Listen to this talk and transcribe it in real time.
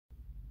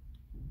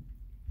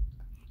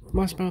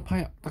Marshmallow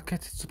Pie, the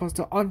cat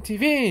superstar on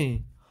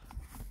TV.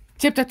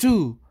 Chapter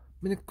 2,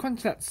 Mini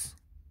Contracts.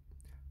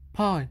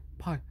 Pie,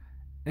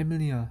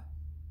 Emilia.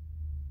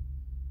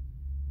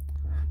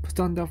 Puts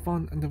down the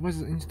phone and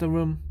rushes into the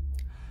room.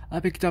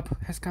 A big job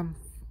has come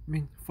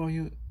in for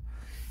you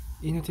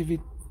in a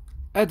TV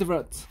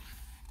advert.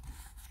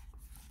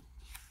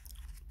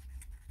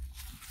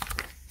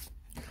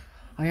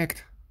 I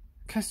act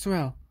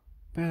casual,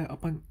 barely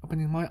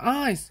opening my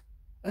eyes.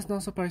 It's no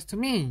surprise to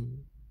me.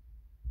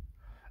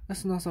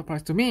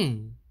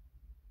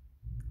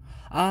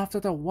 After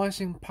the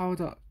washing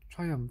powder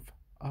triumph,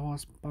 I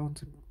was bound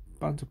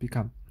to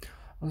become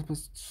a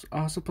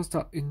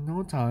superstar in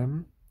no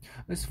time.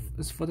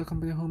 It's for the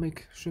company who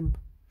make shrimp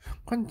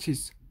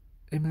crunchies.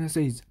 Emily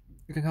says,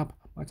 "You can help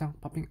my tongue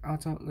popping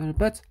out a little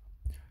bit.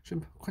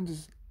 Shrimp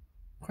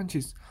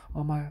crunchies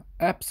are my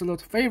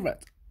absolute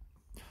favorite.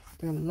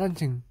 They're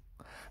launching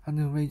a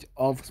new range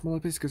of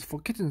smaller biscuits for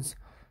kittens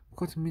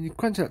called Mini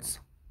Crunchers.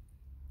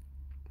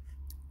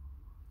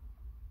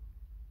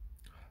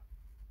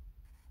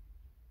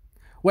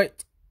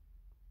 Wait.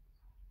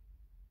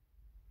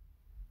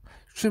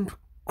 Shrimp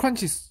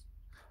crunchies,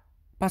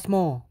 but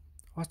more.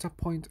 What's the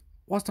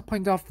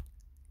point of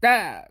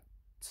that?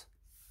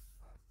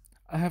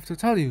 I have to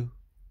tell you,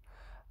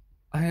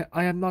 I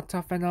am not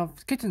a fan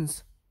of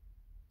kittens.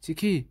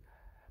 Cheeky,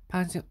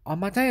 pouncing on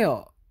my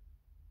tail.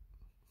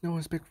 No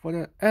respect for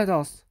the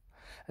adults,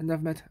 and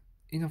I've met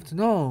enough to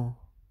know.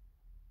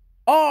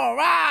 All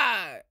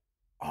right.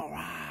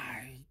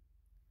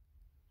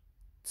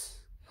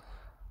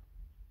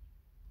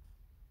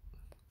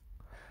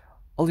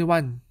 Only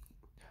one,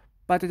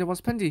 but there was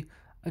plenty.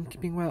 I'm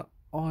keeping well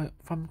away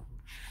from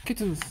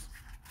kittens.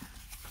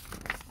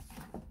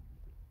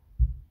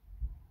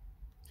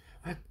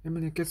 When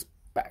Emily gets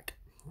back,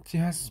 she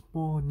has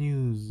more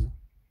news.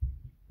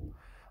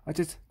 I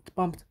just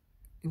bumped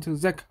into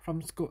Zack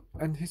from school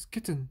and his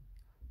kitten.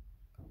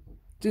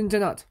 Ginger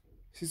Nut,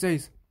 she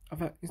says, I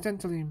felt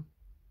instantly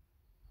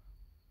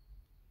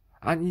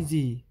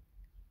uneasy.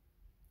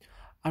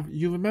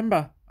 You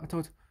remember I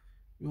told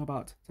you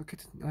about the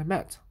kitten I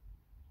met?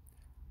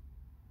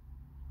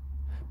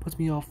 Put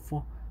me off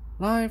for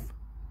life.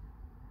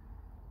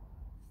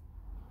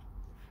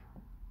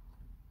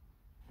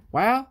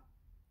 Well,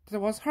 that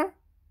was her.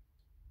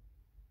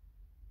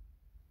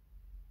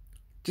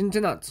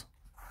 Ginger Nut.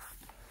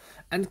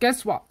 And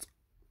guess what?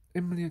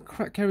 Emily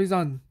carries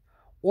on.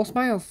 All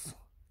smiles.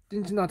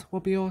 Ginger Nut will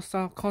be your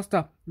star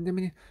co-star in the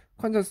Mini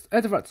Crunchers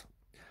advert.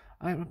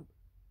 I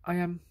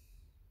am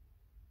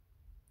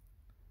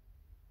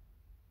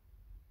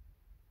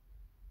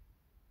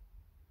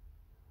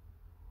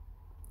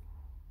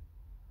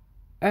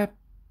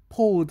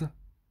appalled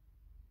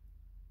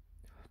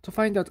to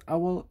find out I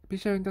will be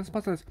sharing the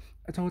spotlight.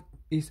 I thought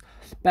is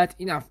bad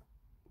enough,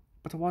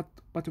 but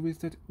with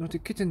that naughty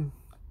kitten,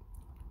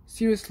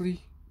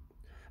 seriously,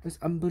 it's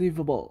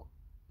unbelievable.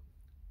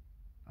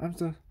 I'm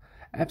so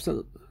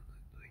absolutely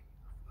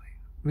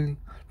really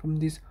from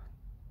this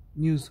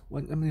news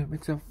when Emily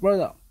makes a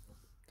further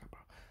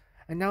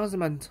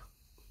announcement.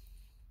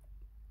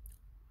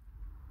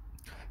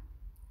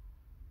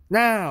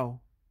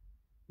 Now.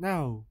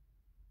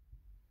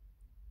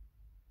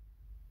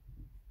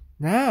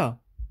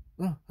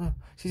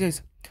 She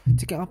says,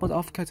 taking a bottle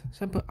of cat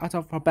shampoo out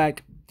of her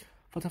bag.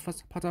 For the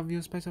first part of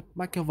your special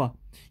makeover,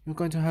 you're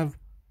going to have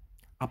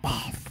a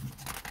bath.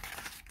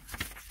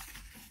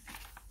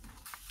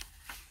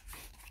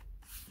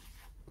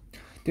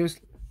 There's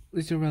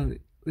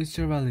literally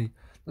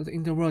nothing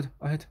in the world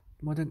I had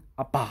more than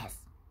a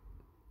bath.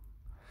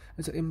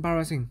 It's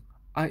embarrassing.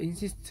 I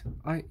insist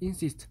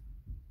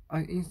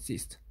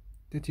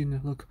that you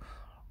look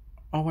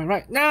alright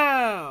right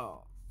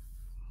now.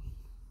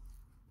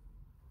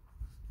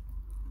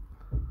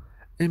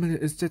 Emily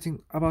is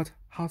chatting about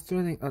how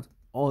thrilling it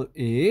all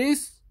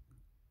is.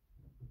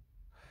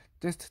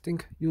 Just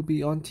think you'll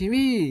be on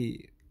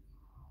TV.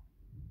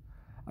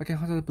 I can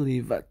hardly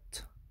believe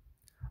it.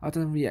 I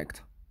don't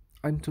react.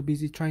 I'm too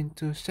busy trying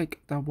to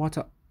shake the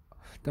water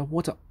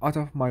out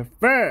of my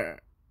fur.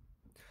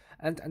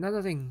 And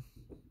another thing,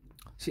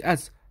 she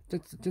adds,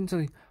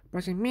 gently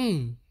brushing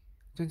me.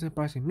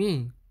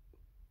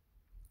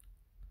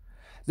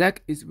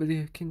 Zack is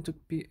really keen to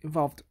be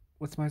involved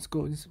with my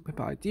school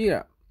newspaper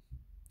idea.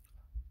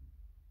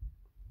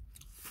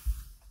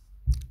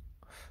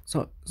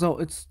 So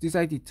it's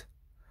decided.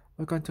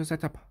 We're going to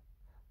set up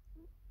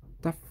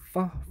the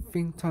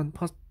Huffington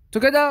Post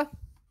together.